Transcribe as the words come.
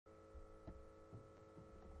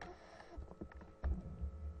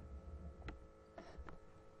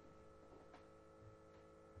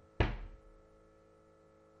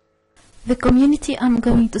The community I'm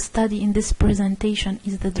going to study in this presentation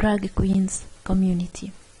is the drag queens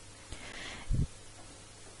community.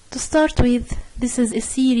 To start with, this is a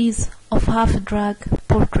series of half-drag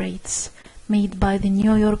portraits made by the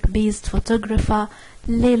New York-based photographer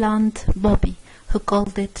Leland Bobby, who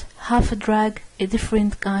called it half-drag, a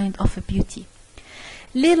different kind of a beauty.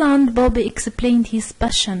 Leland Bobby explained his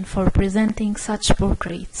passion for presenting such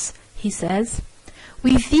portraits. He says,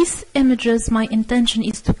 "With these images, my intention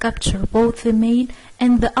is to capture both the male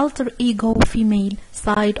and the alter ego female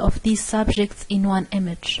side of these subjects in one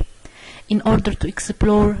image, in order to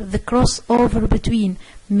explore the crossover between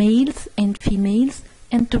males and females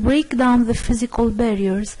and to break down the physical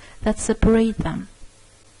barriers that separate them.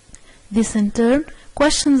 This in turn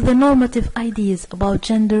questions the normative ideas about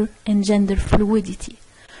gender and gender fluidity.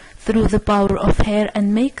 Through the power of hair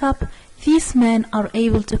and makeup, these men are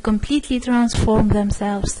able to completely transform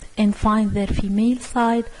themselves and find their female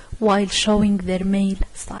side while showing their male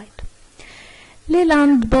side."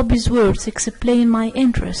 Leland Bobby's words explain my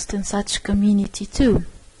interest in such community too.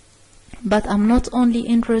 But I'm not only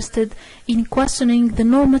interested in questioning the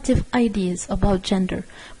normative ideas about gender,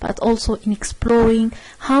 but also in exploring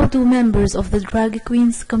how do members of the drag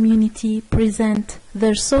queens community present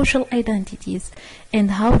their social identities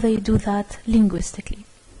and how they do that linguistically.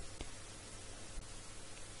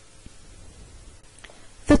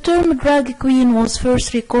 The term drag queen was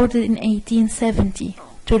first recorded in 1870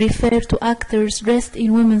 to refer to actors dressed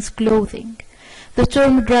in women's clothing. The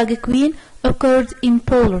term drag queen occurred in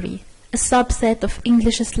Polari, a subset of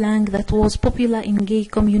English slang that was popular in gay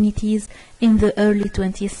communities in the early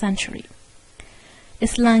 20th century, a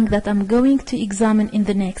slang that I'm going to examine in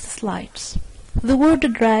the next slides. The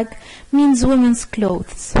word drag means women's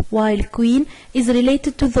clothes, while queen is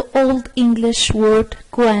related to the Old English word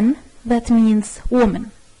quen, that means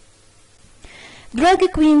woman.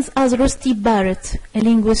 Drag queens, as Rusty Barrett, a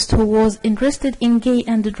linguist who was interested in gay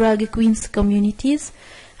and drag queens communities,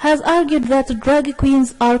 has argued that drag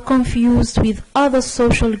queens are confused with other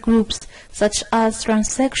social groups such as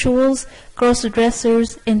transsexuals,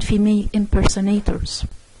 cross-dressers, and female impersonators.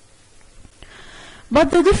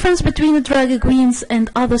 But the difference between drag queens and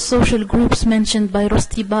other social groups mentioned by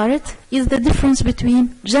Rusty Barrett is the difference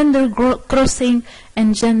between gender crossing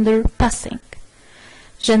and gender passing.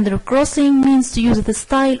 Gender crossing means to use the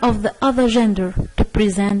style of the other gender to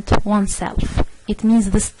present oneself. It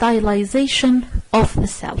means the stylization of the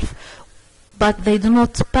self, but they do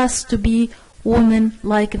not pass to be women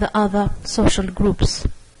like the other social groups.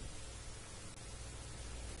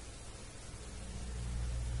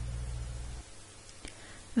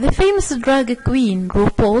 The famous drag queen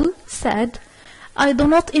RuPaul said, "I do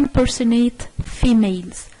not impersonate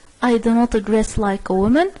females. I do not dress like a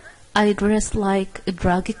woman. I dress like a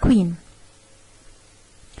drag queen."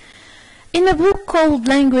 In a book called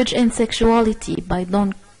Language and Sexuality by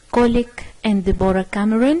Don Kulick and Deborah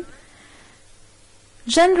Cameron,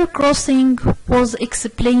 gender crossing was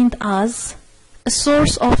explained as a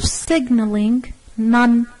source of signaling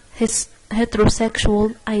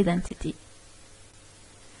non-heterosexual identity.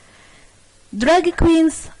 Drag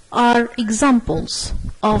queens are examples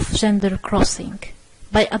of gender crossing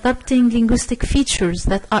by adopting linguistic features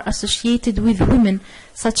that are associated with women,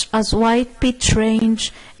 such as wide pitch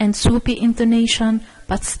range and swoopy intonation,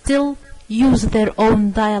 but still use their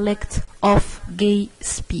own dialect of gay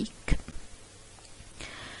speak.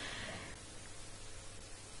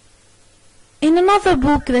 In another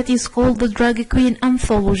book that is called The Drag Queen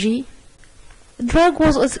Anthology, drag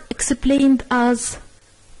was explained as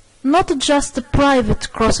not just a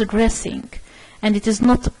private cross-dressing, and it is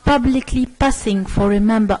not publicly passing for a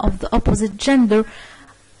member of the opposite gender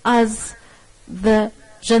as the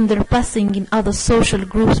gender passing in other social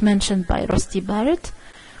groups mentioned by Rusty Barrett,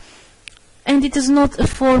 and it is not a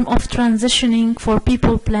form of transitioning for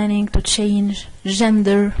people planning to change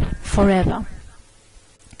gender forever.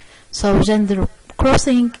 So gender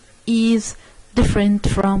crossing is different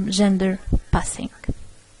from gender passing.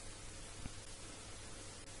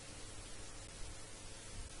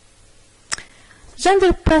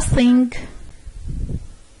 Gender passing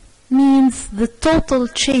means the total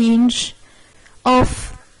change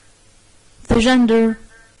of the gender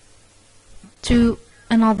to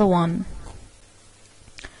another one.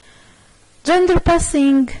 Gender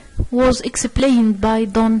passing was explained by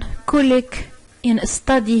Don Kulick in a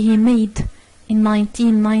study he made in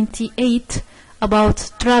 1998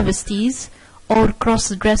 about travesties or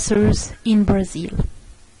cross-dressers in Brazil.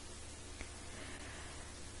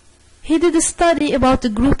 He did a study about a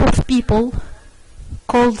group of people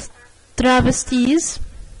called travesties.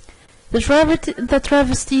 The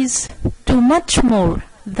travesties do much more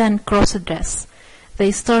then cross-dress.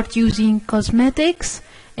 They start using cosmetics,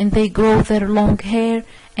 and they grow their long hair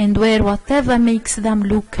and wear whatever makes them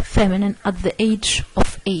look feminine at the age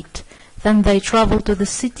of 8. Then they travel to the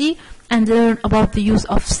city and learn about the use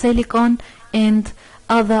of silicone and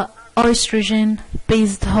other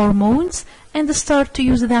estrogen-based hormones, and start to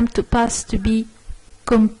use them to pass to be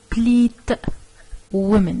complete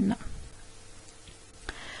women.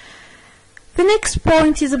 The next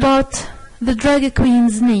point is about the drag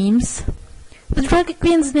queens' names. The drag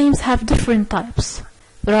queens' names have different types.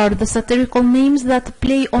 There are the satirical names that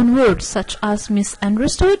play on words such as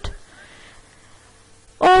misunderstood,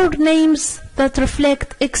 or names that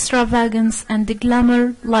reflect extravagance and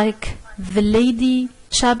glamour like the Lady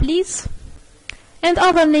Chablis, and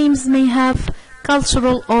other names may have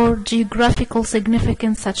cultural or geographical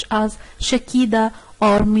significance such as Shakida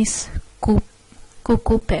or Miss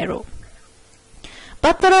Cucupero.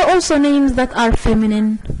 But there are also names that are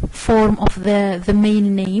feminine form of the male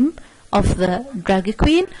name of the drag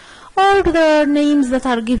queen, or there are names that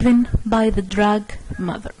are given by the drag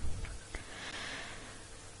mother.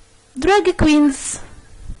 Drag queens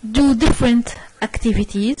do different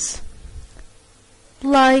activities,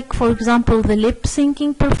 like for example the lip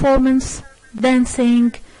syncing performance,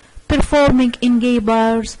 dancing, performing in gay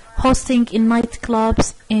bars, hosting in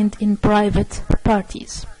nightclubs and in private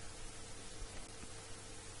parties.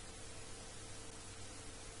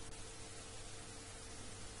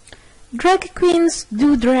 Drag queens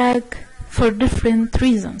do drag for different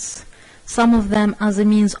reasons. Some of them as a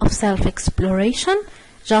means of self-exploration,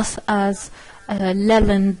 just as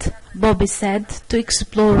Leland Bobby said, to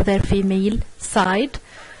explore their female side.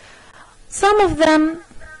 Some of them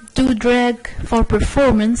do drag for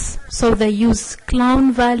performance, so they use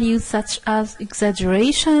clown values such as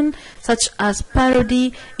exaggeration, such as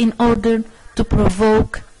parody, in order to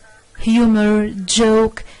provoke humor,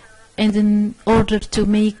 joke, and in order to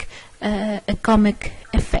make a comic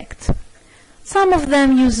effect. Some of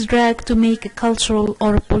them use drag to make a cultural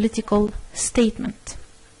or a political statement.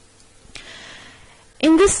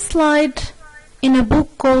 In this slide, in a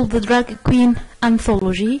book called The Drag Queen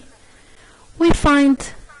Anthology, we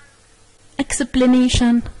find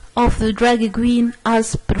explanation of the drag queen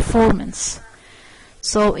as performance.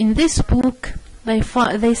 So in this book, they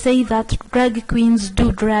say that drag queens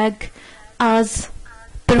do drag as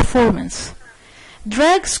performance.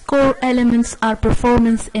 Drag's core elements are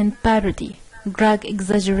performance and parody. Drag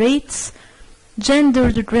exaggerates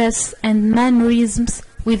gendered dress and mannerisms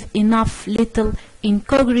with enough little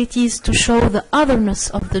incongruities to show the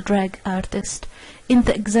otherness of the drag artist. In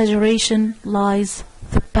the exaggeration lies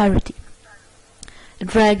the parody.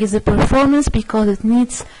 Drag is a performance because it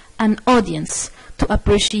needs an audience to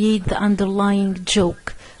appreciate the underlying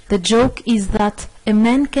joke. The joke is that a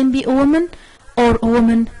man can be a woman, or a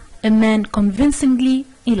woman a man convincingly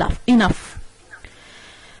enough.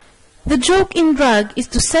 The joke in drag is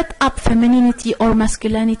to set up femininity or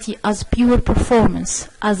masculinity as pure performance,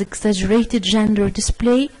 as exaggerated gender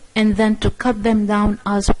display, and then to cut them down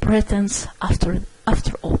as pretense after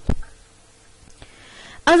all.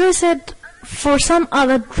 As I said, for some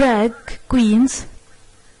other drag queens,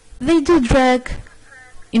 they do drag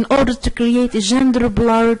in order to create a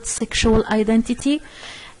gender-blurred sexual identity,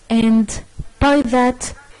 and by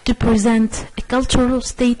that to present a cultural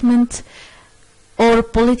statement or a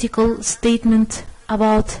political statement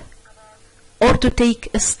about, or to take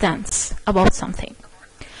a stance about something.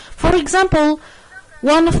 For example,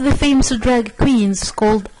 one of the famous drag queens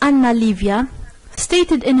called Anna Livia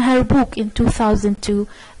stated in her book in 2002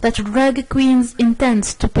 that drag queens intend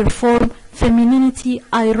to perform femininity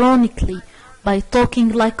ironically by talking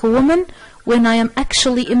like a woman when I am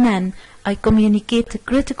actually a man. I communicate a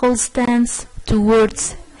critical stance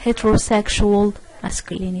towards heterosexual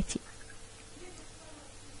masculinity.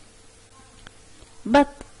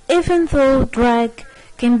 But even though drag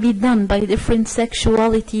can be done by different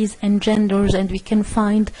sexualities and genders, and we can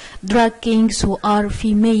find drag kings who are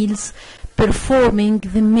females performing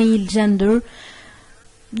the male gender,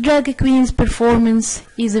 drag queen's performance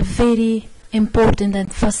is a very important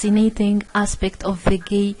and fascinating aspect of the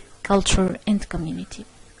gay culture and community.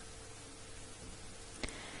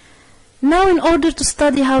 Now, in order to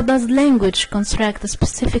study how does language construct a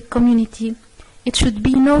specific community, it should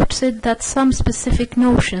be noted that some specific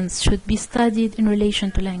notions should be studied in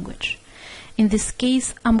relation to language. In this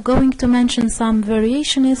case, I'm going to mention some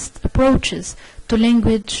variationist approaches to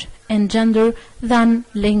language and gender than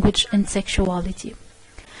language and sexuality.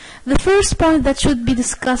 The first point that should be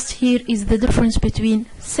discussed here is the difference between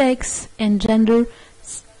sex and gender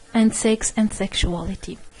and sex and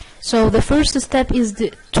sexuality. So the first step is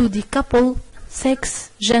to decouple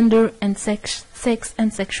sex, gender, and sex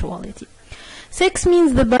and sexuality. Sex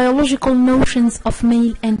means the biological notions of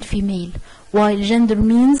male and female, while gender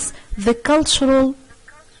means the cultural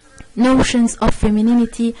notions of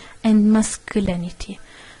femininity and masculinity.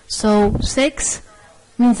 So sex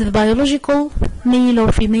means the biological male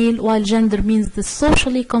or female, while gender means the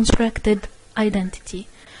socially constructed identity.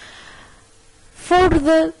 For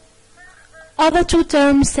the other two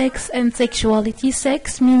terms, sex and sexuality,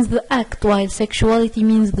 sex means the act, while sexuality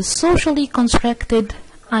means the socially constructed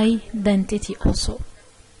identity also.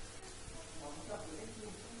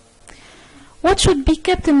 What should be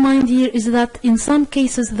kept in mind here is that in some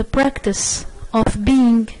cases the practice of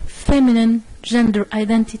being feminine gender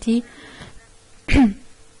identity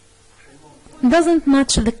doesn't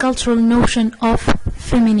match the cultural notion of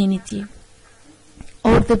femininity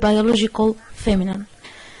or the biological feminine.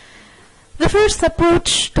 The first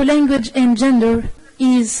approach to language and gender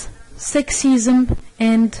is sexism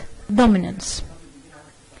and dominance.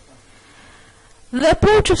 The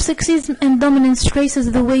approach of sexism and dominance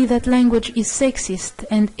traces the way that language is sexist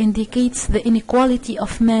and indicates the inequality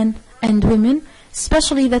of men and women,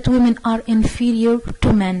 especially that women are inferior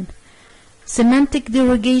to men. Semantic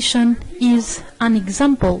derogation is an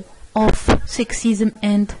example of sexism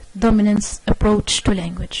and dominance approach to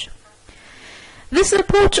language. This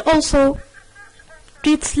approach also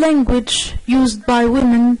treats language used by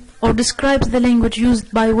women or describes the language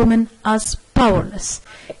used by women as powerless.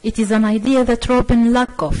 It is an idea that Robin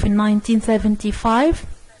Lakoff in 1975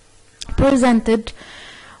 presented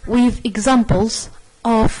with examples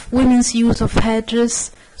of women's use of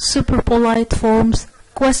headdress, super polite forms,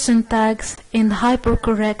 question tags, and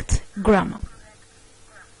hypercorrect grammar.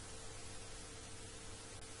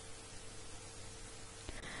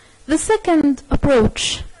 The second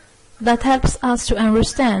approach that helps us to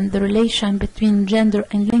understand the relation between gender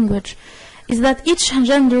and language is that each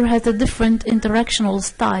gender has a different interactional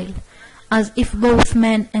style, as if both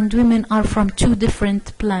men and women are from two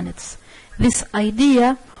different planets. This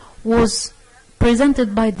idea was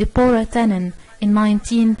presented by Deborah Tannen in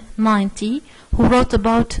 1990, who wrote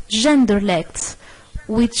about genderlects,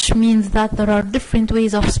 which means that there are different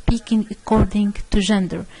ways of speaking according to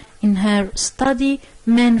gender. In her study,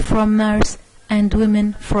 Men from Mars and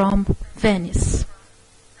Women from Venus.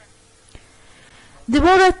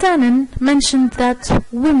 Deborah Tannen mentioned that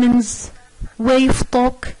women's way of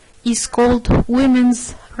talk is called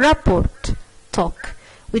women's rapport talk,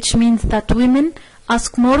 which means that women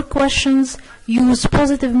ask more questions, use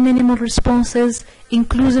positive minimal responses,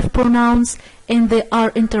 inclusive pronouns, and they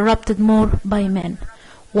are interrupted more by men.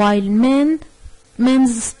 While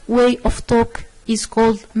men's way of talk is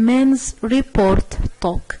called men's report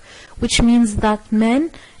talk, which means that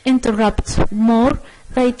men interrupt more,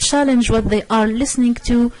 they challenge what they are listening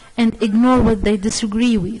to and ignore what they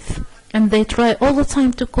disagree with. And they try all the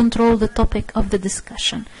time to control the topic of the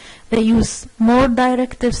discussion. They use more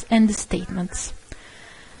directives and statements.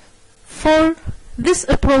 For this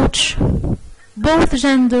approach, both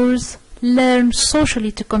genders learn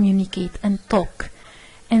socially to communicate and talk,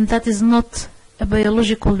 and that is not a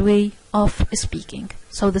biological way of speaking.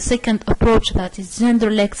 So the second approach, that is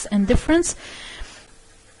genderlects and difference,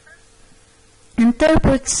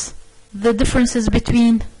 interprets the differences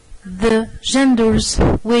between the genders'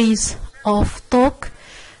 ways of talk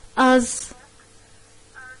as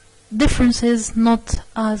differences, not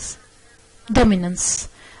as dominance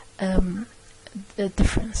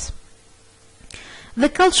difference. The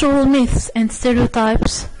cultural myths and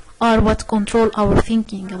stereotypes are what control our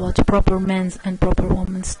thinking about proper men's and proper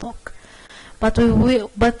women's talk. But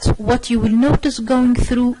what you will notice going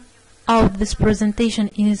throughout this presentation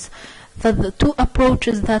is that the two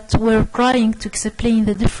approaches that were trying to explain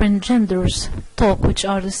the different genders talk, which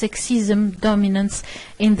are the sexism, dominance,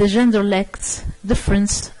 and the genderlects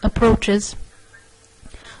difference approaches,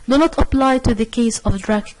 do not apply to the case of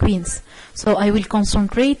drag queens. So I will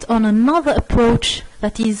concentrate on another approach,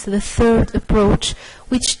 that is the third approach,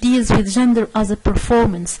 which deals with gender as a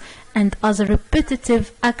performance and as a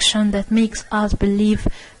repetitive action that makes us believe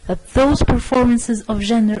that those performances of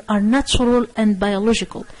gender are natural and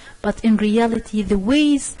biological, but in reality the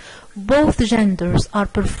ways both genders are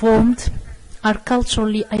performed are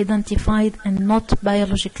culturally identified and not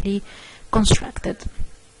biologically constructed.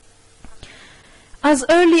 As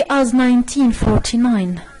early as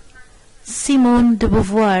 1949, Simone de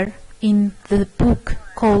Beauvoir, in the book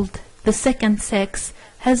called The Second Sex,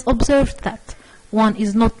 has observed that one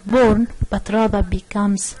is not born, but rather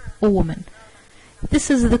becomes a woman.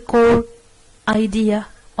 This is the core idea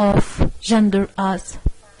of gender as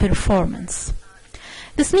performance.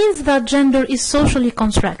 This means that gender is socially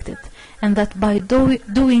constructed, and that by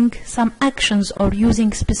doing some actions or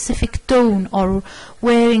using specific tone or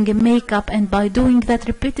wearing a makeup, and by doing that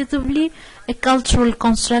repetitively, a cultural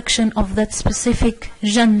construction of that specific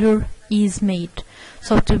gender is made.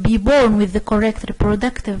 So to be born with the correct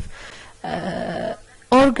reproductive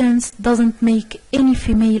organs doesn't make any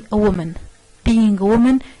female a woman. Being a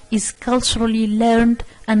woman is culturally learned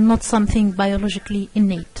and not something biologically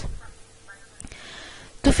innate.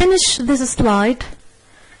 To finish this slide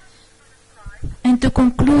and to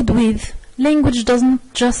conclude with, language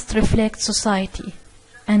doesn't just reflect society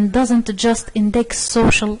and doesn't just index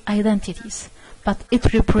social identities, but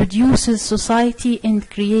it reproduces society and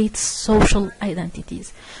creates social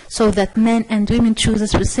identities, so that men and women choose a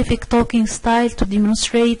specific talking style to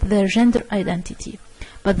demonstrate their gender identity.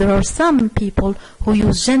 But there are some people who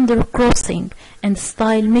use gender crossing and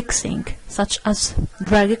style mixing, such as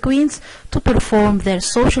drag queens, to perform their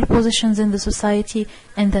social positions in the society,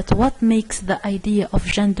 and that's what makes the idea of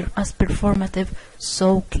gender as performative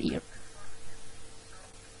so clear.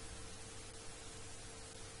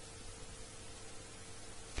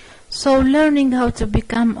 So learning how to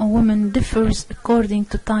become a woman differs according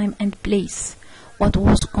to time and place. What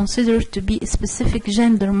was considered to be a specific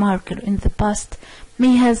gender marker in the past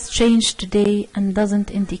may has changed today and doesn't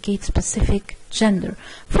indicate specific gender.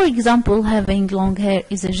 For example, having long hair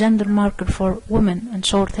is a gender marker for women and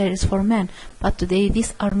short hair is for men, but today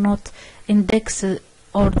these are not indexed,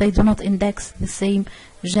 or they do not index the same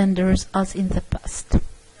genders as in the past.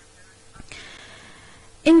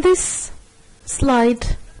 In this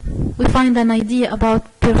slide, we find an idea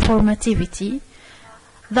about performativity,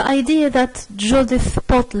 the idea that Judith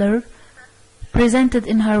Butler presented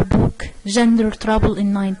in her book Gender Trouble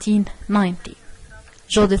in 1990.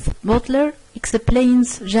 Judith Butler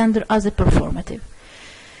explains gender as a performative.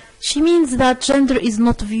 She means that gender is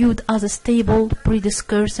not viewed as a stable,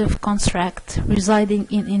 prediscursive construct residing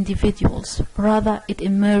in individuals. Rather, it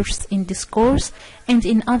emerges in discourse and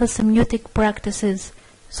in other semiotic practices.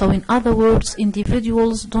 So in other words,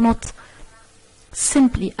 individuals do not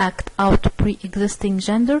simply act out pre-existing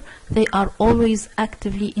gender, they are always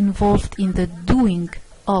actively involved in the doing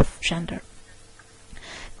of gender.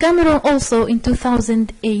 Cameron also in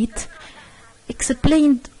 2008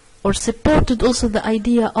 explained or supported also the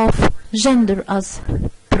idea of gender as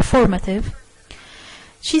performative.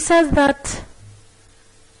 She says that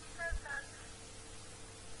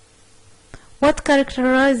what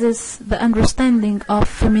characterizes the understanding of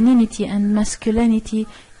femininity and masculinity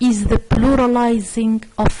is the pluralizing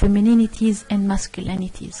of femininities and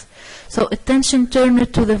masculinities. So attention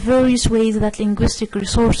turned to the various ways that linguistic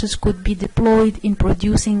resources could be deployed in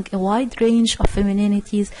producing a wide range of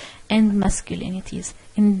femininities and masculinities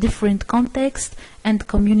in different contexts and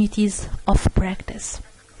communities of practice.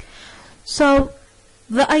 So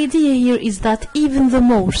the idea here is that even the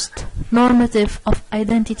most normative of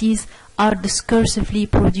identities are discursively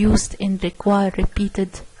produced and require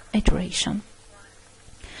repeated iteration.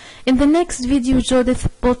 In the next video, Judith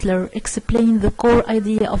Butler explained the core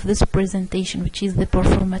idea of this presentation, which is the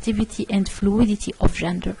performativity and fluidity of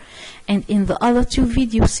gender. And in the other two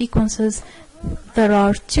video sequences, there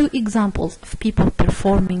are two examples of people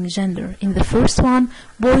performing gender. In the first one,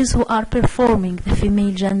 boys who are performing the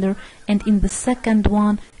female gender, and in the second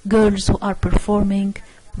one, girls who are performing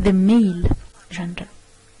the male gender.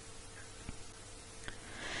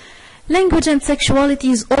 Language and sexuality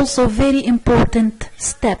is also a very important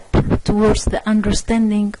step towards the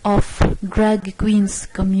understanding of drag queens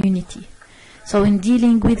community. So in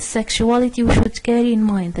dealing with sexuality, we should carry in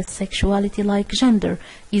mind that sexuality, like gender,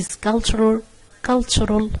 is cultural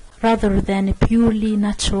rather than a purely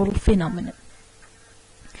natural phenomenon.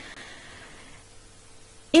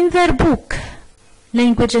 In their book,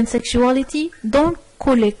 Language and Sexuality, Don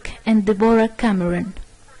Kulik and Deborah Cameron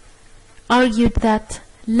argued that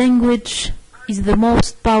language is the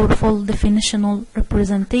most powerful definitional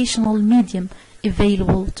representational medium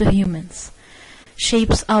available to humans,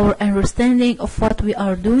 shapes our understanding of what we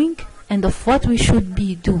are doing and of what we should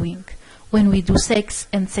be doing. When we do sex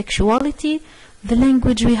and sexuality, the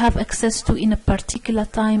language we have access to in a particular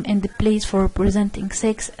time and the place for representing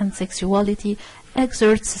sex and sexuality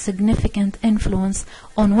exerts a significant influence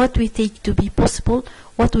on what we take to be possible,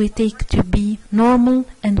 what we take to be normal,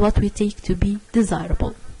 and what we take to be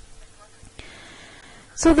desirable.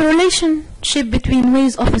 So the relationship between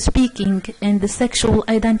ways of speaking and the sexual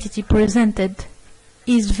identity presented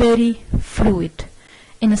is very fluid.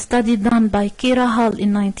 In a study done by Kira Hall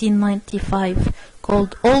in 1995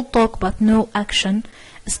 called All Talk But No Action,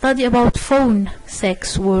 a study about phone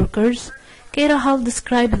sex workers, Kira Hall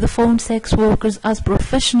described the phone sex workers as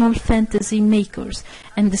professional fantasy makers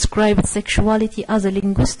and described sexuality as a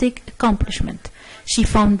linguistic accomplishment. She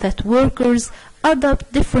found that workers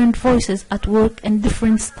adopt different voices at work and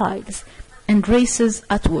different styles and races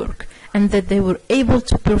at work, and that they were able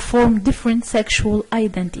to perform different sexual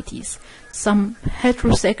identities. Some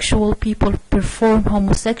heterosexual people perform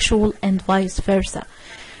homosexual and vice versa.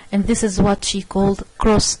 And this is what she called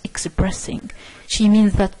cross-expressing. She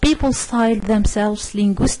means that people style themselves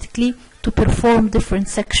linguistically to perform different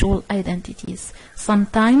sexual identities,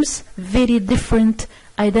 sometimes very different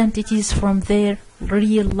identities from their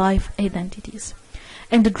real-life identities.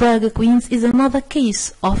 And the drag queens is another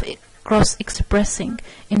case of cross-expressing,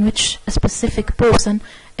 in which a specific person,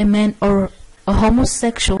 a man or a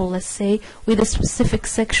homosexual, let's say, with a specific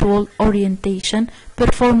sexual orientation,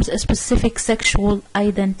 performs a specific sexual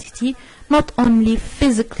identity, not only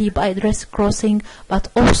physically by dress crossing, but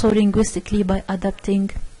also linguistically by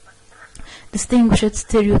adapting distinguished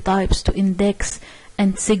stereotypes to index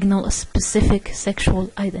and signal a specific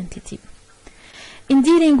sexual identity. In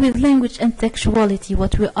dealing with language and sexuality,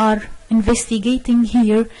 what we are investigating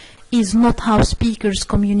here is not how speakers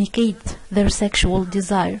communicate their sexual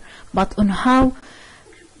desire, but on how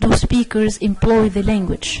do speakers employ the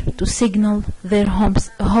language to signal their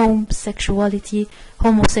homosexuality,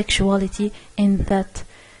 and that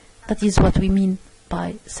is what we mean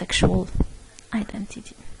by sexual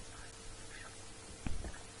identity.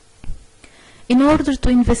 In order to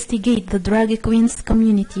investigate the drag queens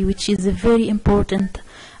community, which is a very important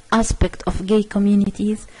aspect of gay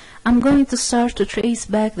communities, I'm going to start to trace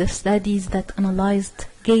back the studies that analyzed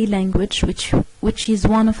gay language, which is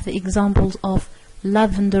one of the examples of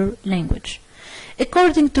lavender language.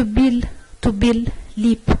 According to Bill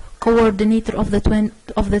Leap, coordinator of the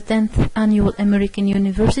 10th Annual American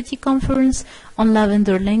University Conference on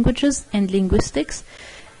Lavender Languages and Linguistics,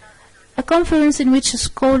 a conference in which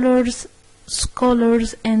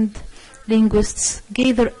scholars and linguists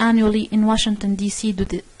gather annually in Washington, D.C.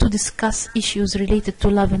 to discuss issues related to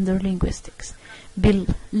lavender linguistics. Bill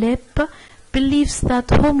Leap believes that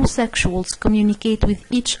homosexuals communicate with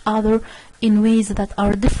each other in ways that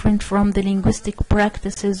are different from the linguistic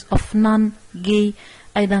practices of non-gay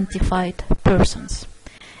identified persons.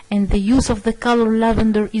 And the use of the color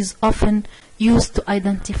lavender is often used to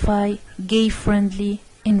identify gay-friendly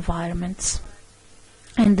environments.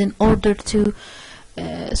 And in order to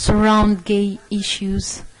surround gay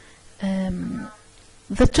issues,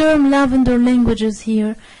 the term lavender languages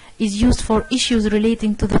here is used for issues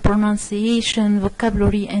relating to the pronunciation,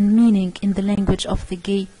 vocabulary, and meaning in the language of the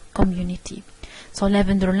gay community. So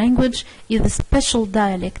lavender language is a special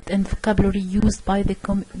dialect and vocabulary used by the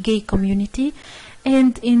gay community,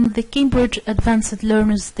 and in the Cambridge Advanced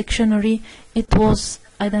Learners Dictionary it was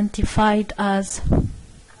identified as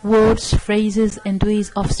words, phrases, and ways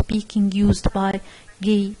of speaking used by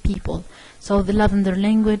gay people. So the lavender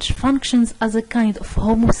language functions as a kind of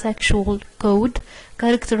homosexual code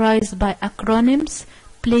characterized by acronyms,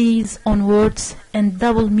 plays on words, and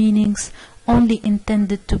double meanings only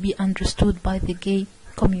intended to be understood by the gay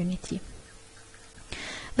community.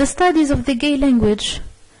 The studies of the gay language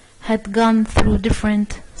had gone through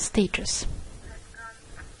different stages.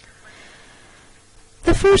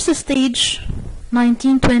 The first stage,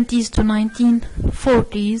 1920s to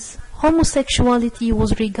 1940s, homosexuality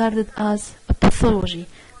was regarded as a pathology,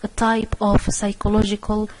 a type of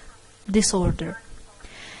psychological disorder.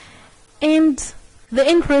 And the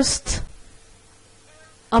interest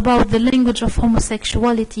about the language of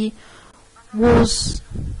homosexuality was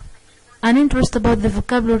an interest about the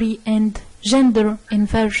vocabulary and gender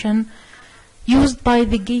inversion used by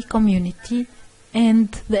the gay community,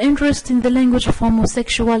 and the interest in the language of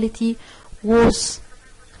homosexuality was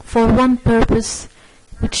for one purpose,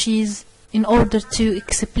 which is in order to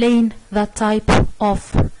explain that type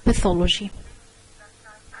of pathology.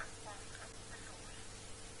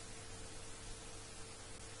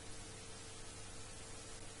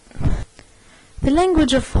 The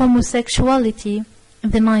language of homosexuality in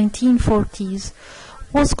the 1940s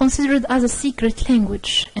was considered as a secret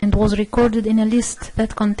language and was recorded in a list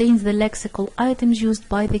that contains the lexical items used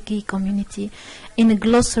by the gay community in a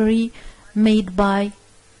glossary made by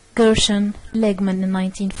Gershon Legman in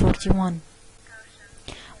 1941.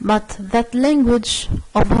 But that language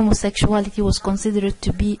of homosexuality was considered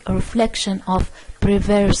to be a reflection of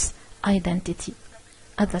perverse identity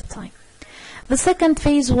at that time. The second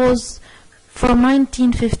phase was from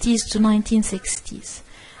 1950s to 1960s.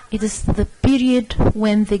 It is the period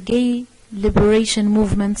when the gay liberation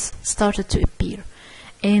movements started to appear,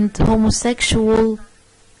 and homosexual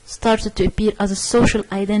started to appear as a social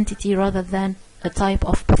identity rather than a type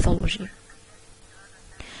of pathology.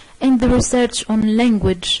 and the research on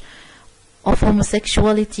language of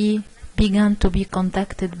homosexuality began to be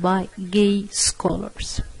conducted by gay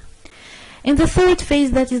scholars. In the third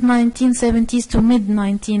phase, that is 1970s to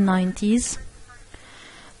mid-1990s,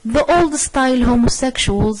 the old-style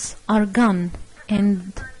homosexuals are gone,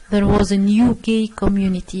 and there was a new gay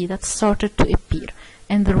community that started to appear,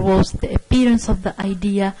 and there was the appearance of the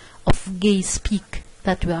idea of gay speak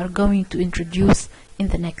that we are going to introduce in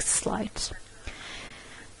the next slides.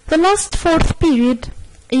 The last fourth period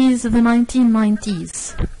is the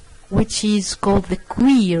 1990s, which is called the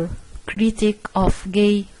queer critique of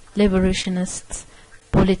gay liberationist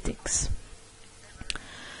politics.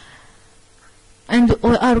 And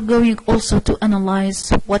we are going also to analyze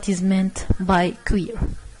what is meant by queer.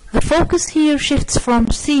 The focus here shifts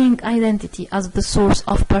from seeing identity as the source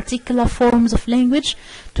of particular forms of language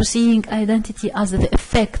to seeing identity as the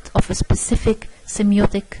effect of a specific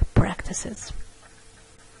semiotic practices.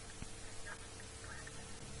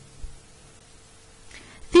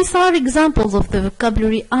 These are examples of the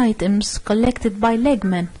vocabulary items collected by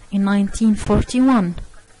Legman in 1941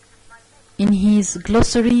 in his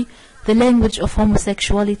glossary, The Language of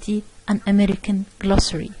Homosexuality, an American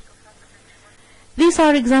Glossary. These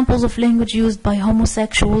are examples of language used by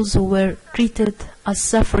homosexuals who were treated as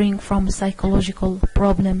suffering from a psychological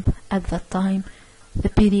problem at that time, the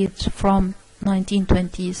period from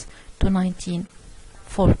 1920s to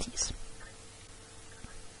 1940s.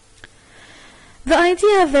 The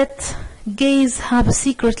idea that gays have a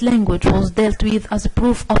secret language was dealt with as a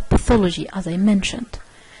proof of pathology, as I mentioned,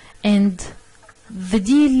 and the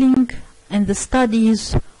dealing and the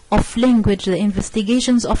studies of language, the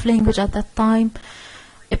investigations of language at that time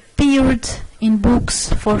appeared in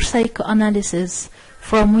books for psychoanalysis,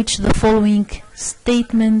 from which the following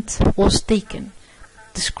statement was taken,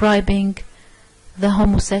 describing the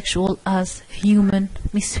homosexual as human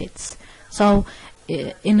misfits. So,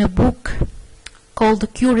 in a book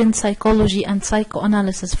called Current Psychology and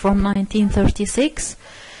Psychoanalysis from 1936,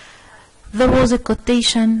 there was a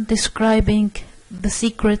quotation describing the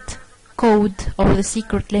secret code or the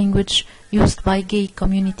secret language used by gay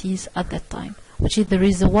communities at that time, which is there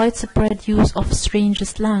is a widespread use of strange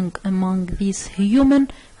slang among these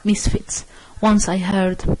human misfits. Once I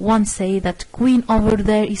heard one say that Queen over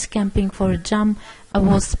there is camping for a jam. I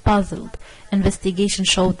was puzzled. Investigation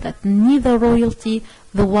showed that neither royalty,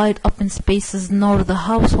 the wide open spaces, nor the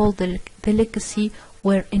household delicacy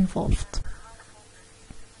were involved.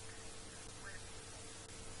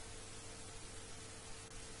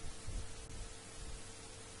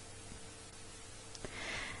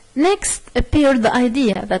 Next appeared the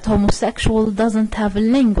idea that homosexual doesn't have a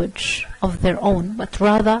language of their own, but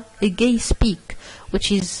rather a gay speak,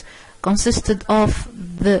 which is consisted of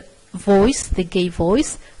the voice, the gay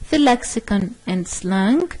voice, the lexicon and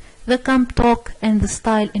slang, the camp talk, and the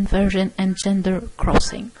style inversion and gender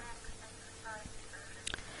crossing.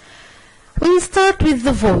 We'll start with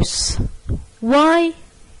the voice. Why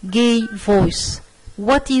gay voice?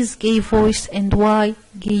 What is gay voice and why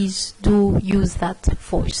gays do use that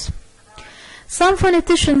voice? Some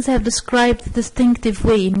phoneticians have described the distinctive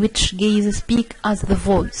way in which gays speak as the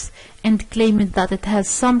voice and claimed that it has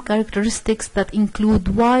some characteristics that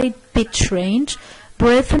include wide pitch range,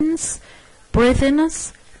 breathiness,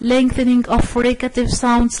 lengthening of fricative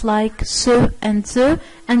sounds like s and z,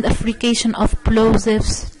 and affrication of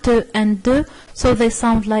plosives t and d, so they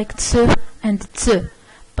sound like ts and ts.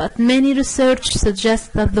 But many research suggests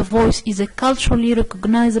that the voice is a culturally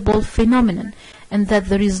recognizable phenomenon and that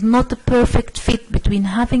there is not a perfect fit between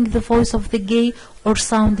having the voice of the gay or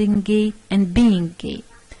sounding gay and being gay.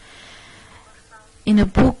 In a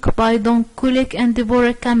book by Don Kulik and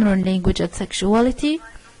Deborah Cameron, Language and Sexuality,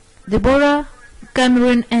 Deborah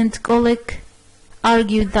Cameron and Kulik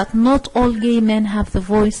argued that not all gay men have the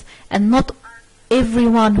voice and not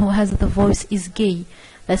everyone who has the voice is gay.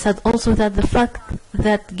 They said also that the fact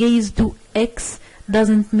that gays do X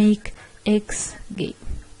doesn't make X gay.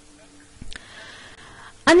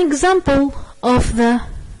 An example of the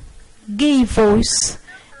gay voice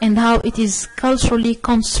and how it is culturally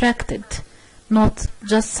constructed, not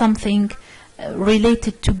just something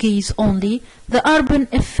related to gays only, the urban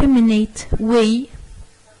effeminate way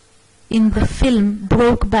in the film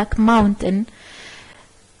Brokeback Mountain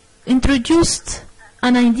introduced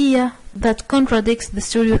an idea that contradicts the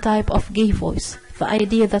stereotype of gay voice. The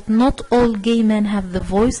idea that not all gay men have the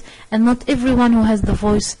voice and not everyone who has the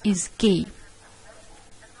voice is gay.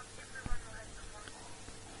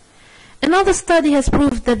 Another study has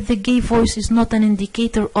proved that the gay voice is not an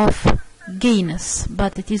indicator of gayness,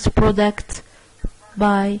 but it is a product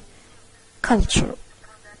by culture.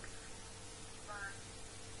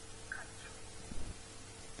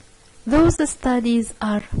 Those studies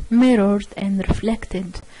are mirrored and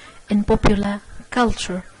reflected in popular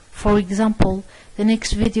culture. For example, the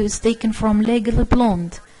next video is taken from Legally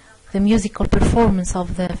Blonde, the musical performance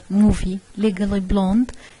of the movie Legally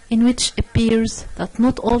Blonde, in which appears that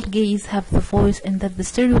not all gays have the voice and that the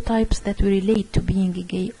stereotypes that we relate to being a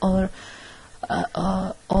gay or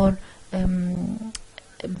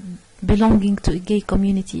belonging to a gay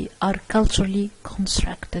community are culturally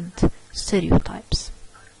constructed stereotypes.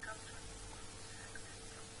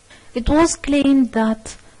 It was claimed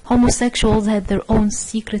that homosexuals had their own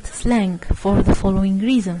secret slang for the following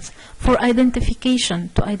reasons: for identification,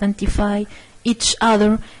 to identify each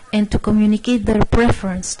other and to communicate their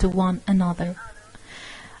preference to one another,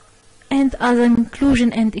 and as an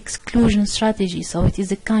inclusion and exclusion strategy, so it is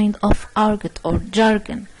a kind of argot or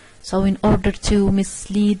jargon, so in order to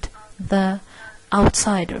mislead the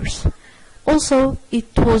outsiders. Also,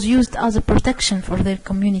 it was used as a protection for their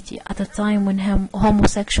community at a time when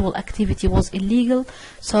homosexual activity was illegal,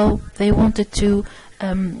 so they wanted to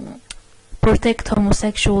protect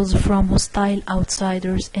homosexuals from hostile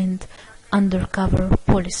outsiders and undercover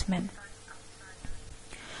policemen.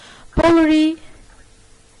 Polary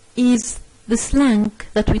is the slang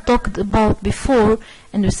that we talked about before,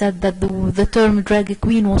 and we said that the term drag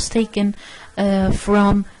queen was taken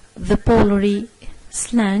from the Polary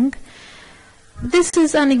slang. This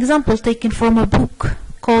is an example taken from a book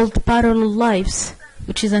called Parallel Lives,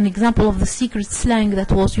 which is an example of the secret slang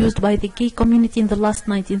that was used by the gay community in the last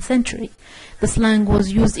 19th century. The slang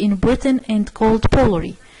was used in Britain and called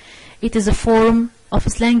Polary. It is a form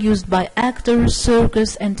of slang used by actors,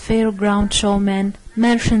 circus and fairground showmen,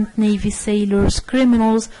 merchant navy sailors,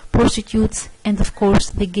 criminals, prostitutes, and of course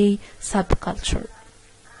the gay subculture.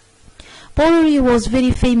 Polary was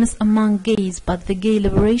very famous among gays, but the gay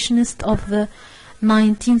liberationists of the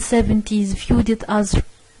 1970s viewed it as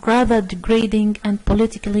rather degrading and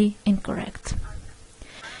politically incorrect.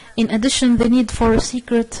 In addition, the need for a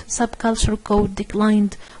secret subculture code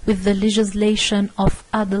declined with the legislation of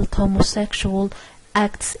adult homosexual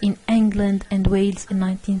acts in England and Wales in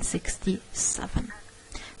 1967.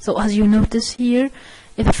 So as you notice here,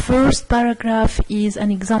 the first paragraph is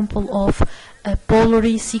an example of a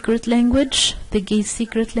Polary secret language, the gay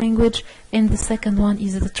secret language, and the second one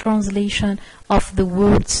is the translation of the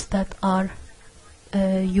words that are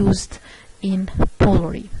used in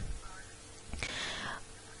Polary.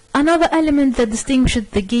 Another element that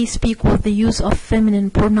distinguished the gay speak was the use of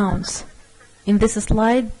feminine pronouns. In this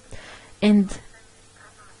slide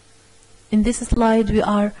we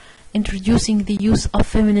are introducing the use of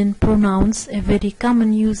feminine pronouns. A very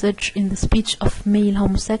common usage in the speech of male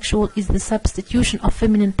homosexual is the substitution of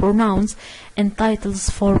feminine pronouns and titles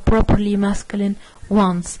for properly masculine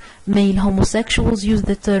ones. Male homosexuals use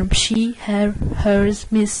the term she, her, hers,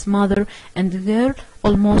 miss, mother, and girl,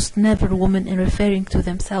 almost never woman, in referring to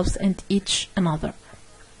themselves and each another.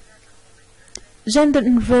 Gender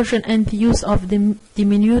inversion and the use of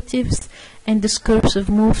diminutives and discursive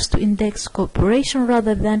moves to index cooperation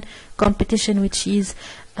rather than competition, which is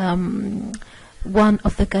one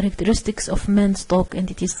of the characteristics of men's talk, and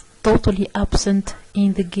it is totally absent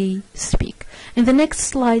in the gay speak. In the next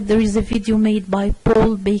slide there is a video made by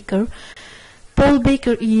Paul Baker. Paul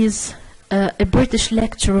Baker is a British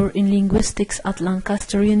lecturer in linguistics at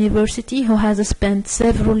Lancaster University who has spent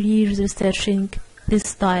several years researching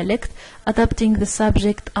this dialect, adapting the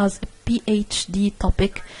subject as a PhD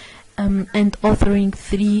topic, and authoring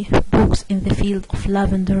 3 books in the field of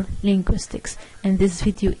lavender linguistics. And this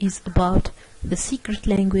video is about the secret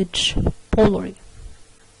language Polary.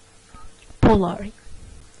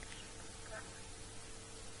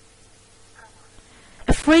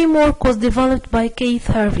 A framework was developed by Keith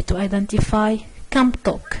Harvey to identify camp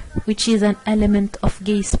talk, which is an element of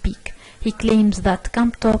gay speak. He claims that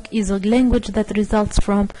camp talk is a language that results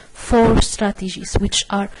from 4 strategies, which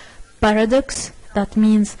are paradox, that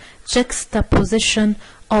means juxtaposition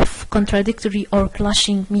of contradictory or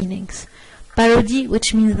clashing meanings; parody,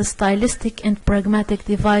 which means the stylistic and pragmatic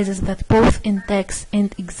devices that both index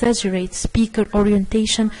and exaggerate speaker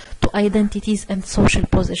orientation to identities and social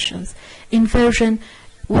positions; inversion,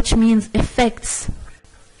 which means effects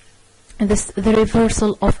the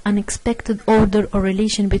reversal of unexpected order or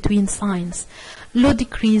relation between signs;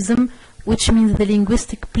 ludicrism, which means the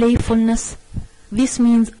linguistic playfulness. This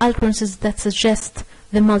means utterances that suggest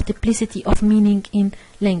the multiplicity of meaning in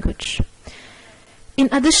language. In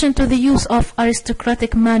addition to the use of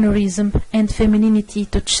aristocratic mannerism and femininity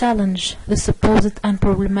to challenge the supposed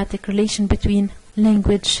unproblematic relation between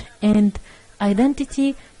language and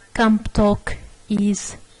identity, camp talk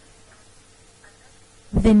is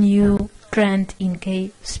the new trend in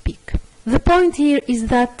gay speak. The point here is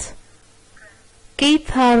that Keith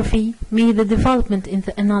Harvey made a development in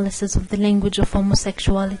the analysis of the language of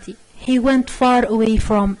homosexuality. He went far away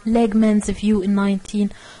from Legman's view in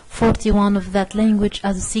 1941 of that language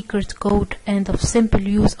as a secret code and of simple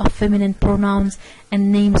use of feminine pronouns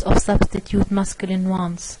and names of substitute masculine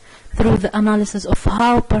ones, through the analysis of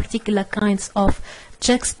how particular kinds of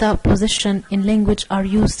juxtaposition in language are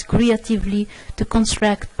used creatively to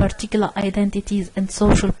construct particular identities and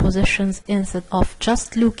social positions, instead of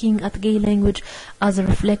just looking at gay language as a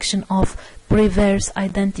reflection of perverse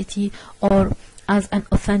identity or as an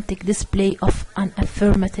authentic display of an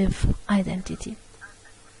affirmative identity.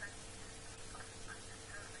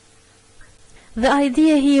 The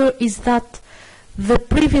idea here is that the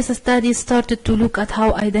previous studies started to look at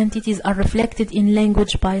how identities are reflected in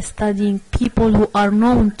language by studying people who are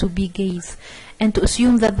known to be gays, and to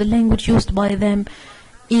assume that the language used by them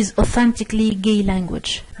is authentically gay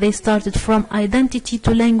language. They started from identity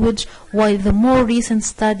to language, while the more recent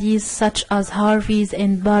studies, such as Harvey's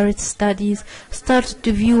and Barrett's studies, started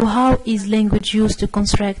to view how is language used to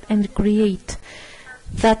construct and create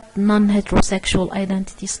that non-heterosexual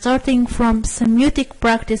identity, starting from semiotic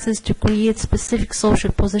practices to create specific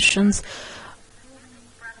social positions.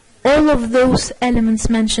 All of those elements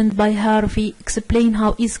mentioned by Harvey explain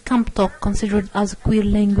how is camp talk considered as queer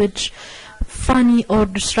language funny or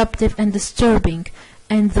disruptive and disturbing.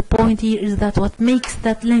 And the point here is that what makes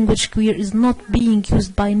that language queer is not being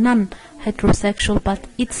used by non-heterosexual, but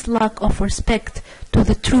its lack of respect to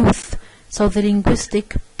the truth. So the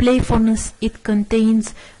linguistic playfulness it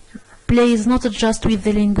contains plays not just with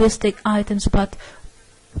the linguistic items, but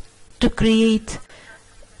to create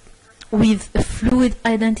with a fluid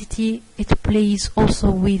identity, it plays also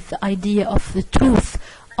with the idea of the truth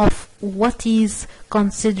of what is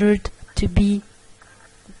considered to be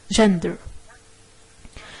gender.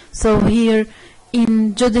 So here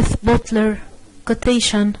in Judith Butler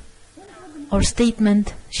quotation or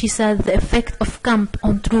statement, she said the effect of camp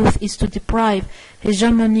on truth is to deprive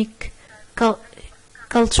hegemonic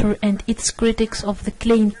culture and its critics of the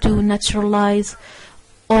claim to naturalize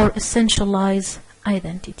or essentialize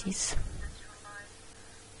identities.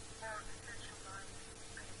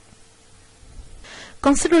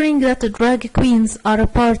 Considering that the drag queens are a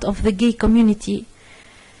part of the gay community,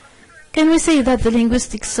 can we say that the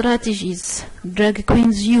linguistic strategies drag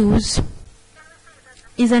queens use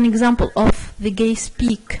is an example of the gay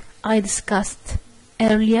speak I discussed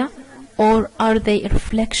earlier, or are they a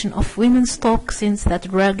reflection of women's talk, since that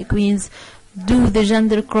drag queens do the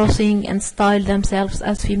gender crossing and style themselves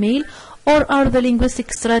as female, or are the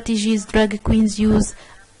linguistic strategies drag queens use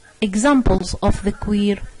examples of the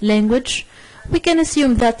queer language? We can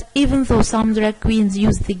assume that even though some drag queens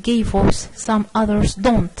use the gay voice, some others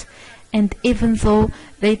don't. And even though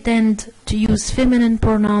they tend to use feminine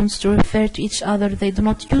pronouns to refer to each other, they do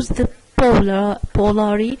not use the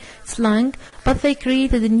polari slang, but they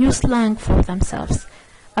created a new slang for themselves,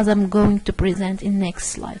 as I'm going to present in next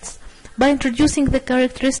slides. By introducing the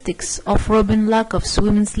characteristics of Robin Lackoff's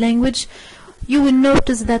women's language, you will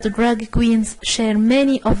notice that drag queens share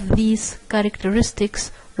many of these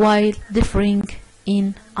characteristics while differing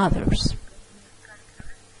in others.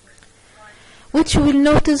 What you will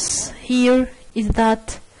notice here is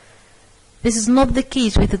that this is not the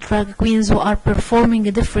case with the drag queens who are performing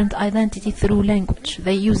a different identity through language.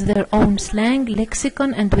 They use their own slang,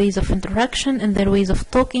 lexicon, and ways of interaction, and their ways of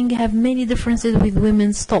talking have many differences with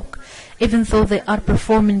women's talk. Even though they are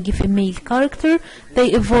performing a female character,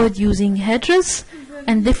 they avoid using hedges,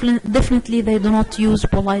 and definitely they do not use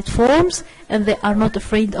polite forms, and they are not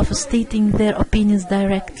afraid of stating their opinions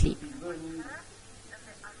directly.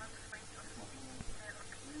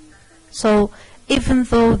 So, even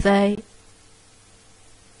though they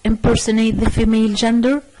impersonate the female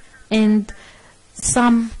gender and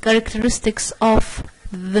some characteristics of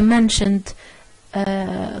the mentioned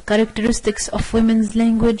characteristics of women's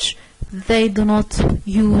language, they do not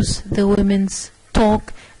use the women's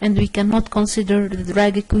talk, and we cannot consider the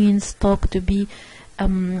drag queen's talk to be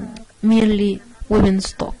merely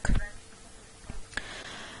women's talk.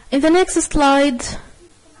 In the next slide,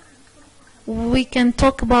 we can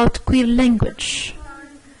talk about queer language.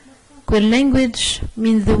 Queer language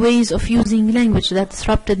means the ways of using language that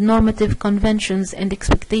disrupted normative conventions and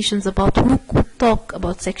expectations about who could talk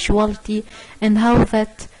about sexuality and how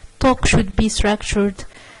that talk should be structured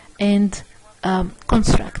and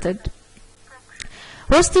constructed.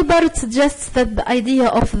 Rusty Barrett suggests that the idea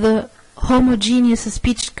of the homogeneous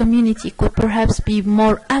speech community could perhaps be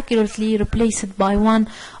more accurately replaced by one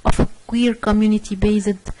of a queer community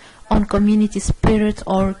based on community spirit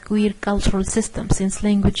or queer cultural system, since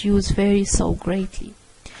language use varies so greatly.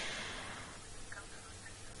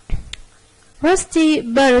 Rusty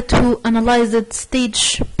Barrett, who analyzed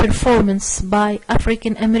stage performance by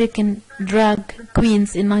African American drag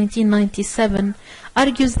queens in 1997,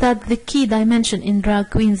 argues that the key dimension in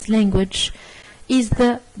drag queens' language is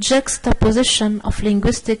the juxtaposition of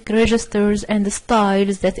linguistic registers and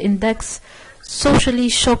styles that index socially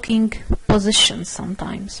shocking positions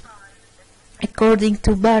sometimes. According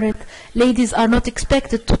to Barrett, ladies are not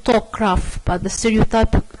expected to talk rough, but the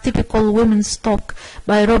stereotypical women's talk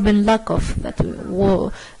by Robin Lakoff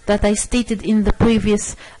that I stated in the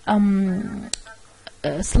previous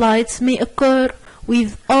slides may occur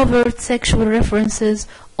with overt sexual references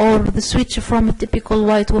or the switch from a typical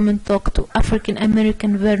white woman talk to African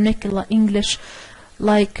American vernacular English,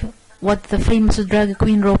 like what the famous drag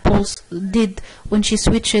queen RuPaul did when she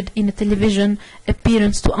switched in a television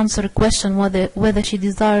appearance to answer a question whether she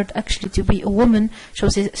desired actually to be a woman. So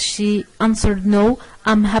she answered, "No,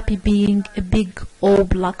 I'm happy being a big old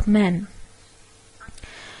black man."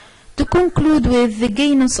 To conclude with, the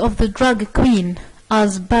gayness of the drag queen,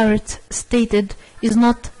 as Barrett stated, is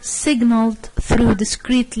not signaled through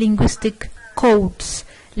discrete linguistic codes,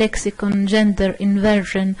 lexicon, gender,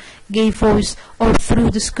 inversion, gay voice, or through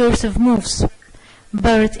discursive moves.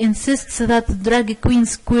 Barrett insists that the drag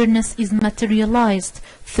queen's queerness is materialized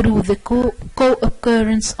through the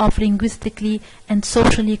co-occurrence of linguistically and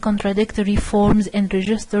socially contradictory forms and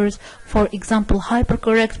registers, for example,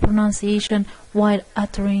 hypercorrect pronunciation while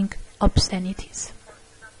uttering obscenities.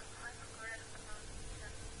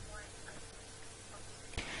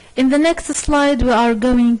 In the next slide, we are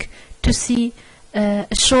going to see a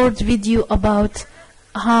short video about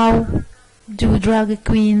how do drag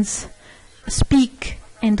queens speak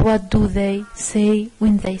and what do they say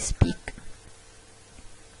when they speak.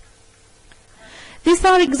 These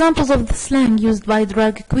are examples of the slang used by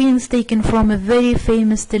drag queens taken from a very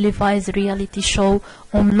famous televised reality show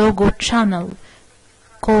on Logo Channel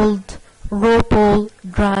called RuPaul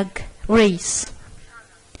Drag Race.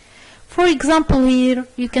 For example, here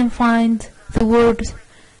you can find the word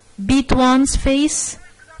beat one's face,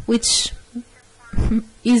 which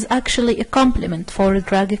is actually a compliment for a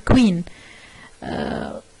drag queen.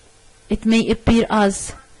 It may appear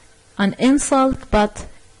as an insult, but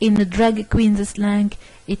in the drag queen's slang,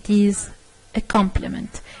 it is a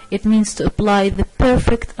compliment. It means to apply the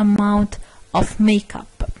perfect amount of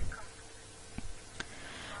makeup.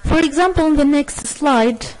 For example, on the next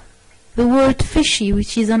slide, the word fishy,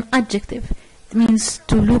 which is an adjective. It means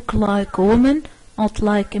to look like a woman, not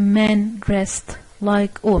like a man dressed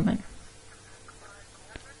like a woman.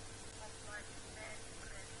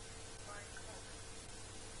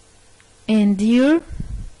 And here,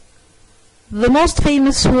 the most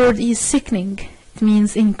famous word is sickening. It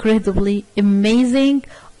means incredibly amazing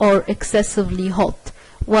or excessively hot,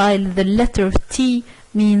 while the letter T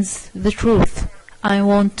means the truth. I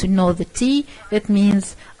want to know the tea. It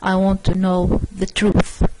means I want to know the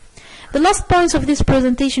truth. The last point of this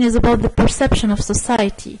presentation is about the perception of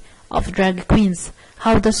society of drag queens.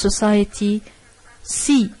 How does society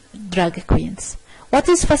see drag queens? What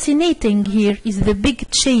is fascinating here is the big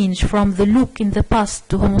change from the look in the past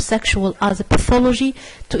to homosexual as a pathology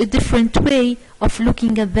to a different way of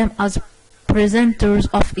looking at them as presenters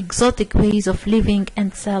of exotic ways of living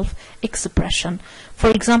and self-expression. For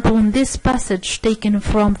example, in this passage taken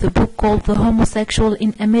from the book called The Homosexual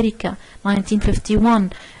in America,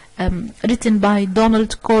 1951, written by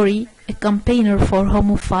Donald Corey, a campaigner for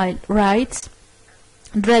homophile rights,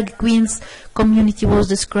 drag queens community was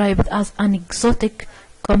described as an exotic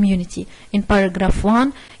community. In paragraph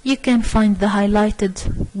 1, you can find the highlighted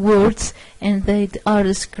words, and they are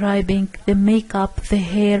describing the makeup, the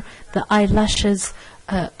hair, the eyelashes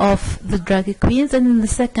of the drag queens. And in the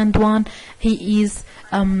second one, he is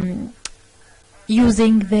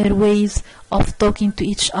using their ways of talking to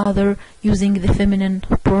each other, using the feminine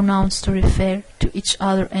pronouns to refer to each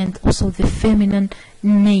other, and also the feminine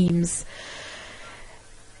names.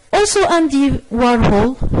 Also, Andy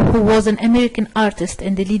Warhol, who was an American artist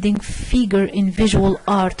and a leading figure in visual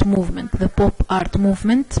art movement, the pop art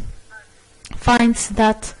movement, finds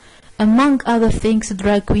that, among other things,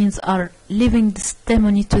 drag queens are living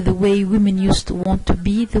testimony to the way women used to want to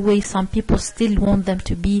be, the way some people still want them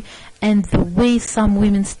to be, and the way some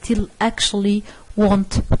women still actually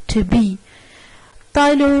want to be.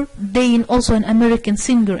 Tyler Dane, also an American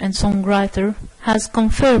singer and songwriter, has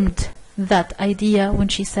confirmed that idea when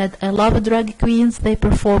she said, "I love drag queens, they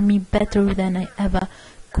perform me better than I ever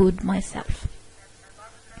could myself."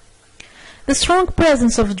 The strong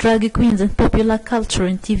presence of drag queens in popular culture,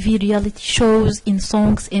 in TV reality shows, in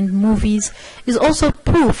songs and movies is also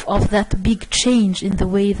proof of that big change in the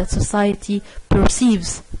way that society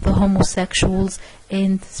perceives the homosexuals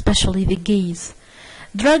and especially the gays.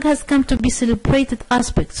 Drag has come to be celebrated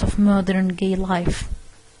aspects of modern gay life.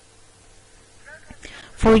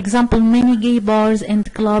 For example, many gay bars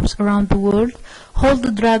and clubs around the world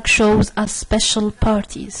hold drag shows as special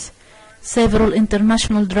parties. Several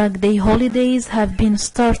international drag day holidays have been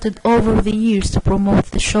started over the years to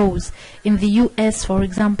promote the shows. In the US, for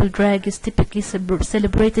example, drag is typically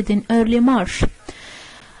celebrated in early March.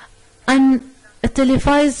 A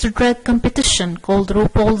televised drag competition called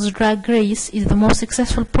RuPaul's Drag Race is the most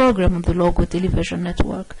successful program on the local television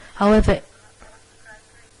network. However,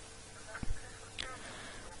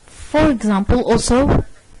 for example, also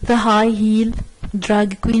the high heel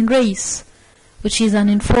drag queen race, which is an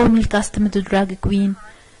informal custom to drag queen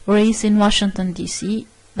race in Washington, D.C.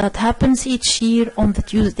 that happens each year on the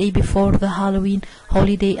Tuesday before the Halloween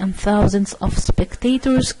holiday, and thousands of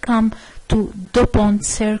spectators come to DuPont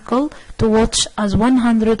Circle to watch as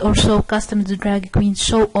 100 or so custom drag queens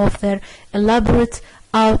show off their elaborate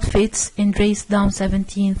outfits and race down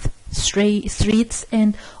 17th streets,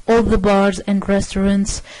 and all the bars and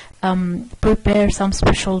restaurants prepare some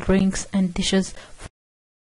special drinks and dishes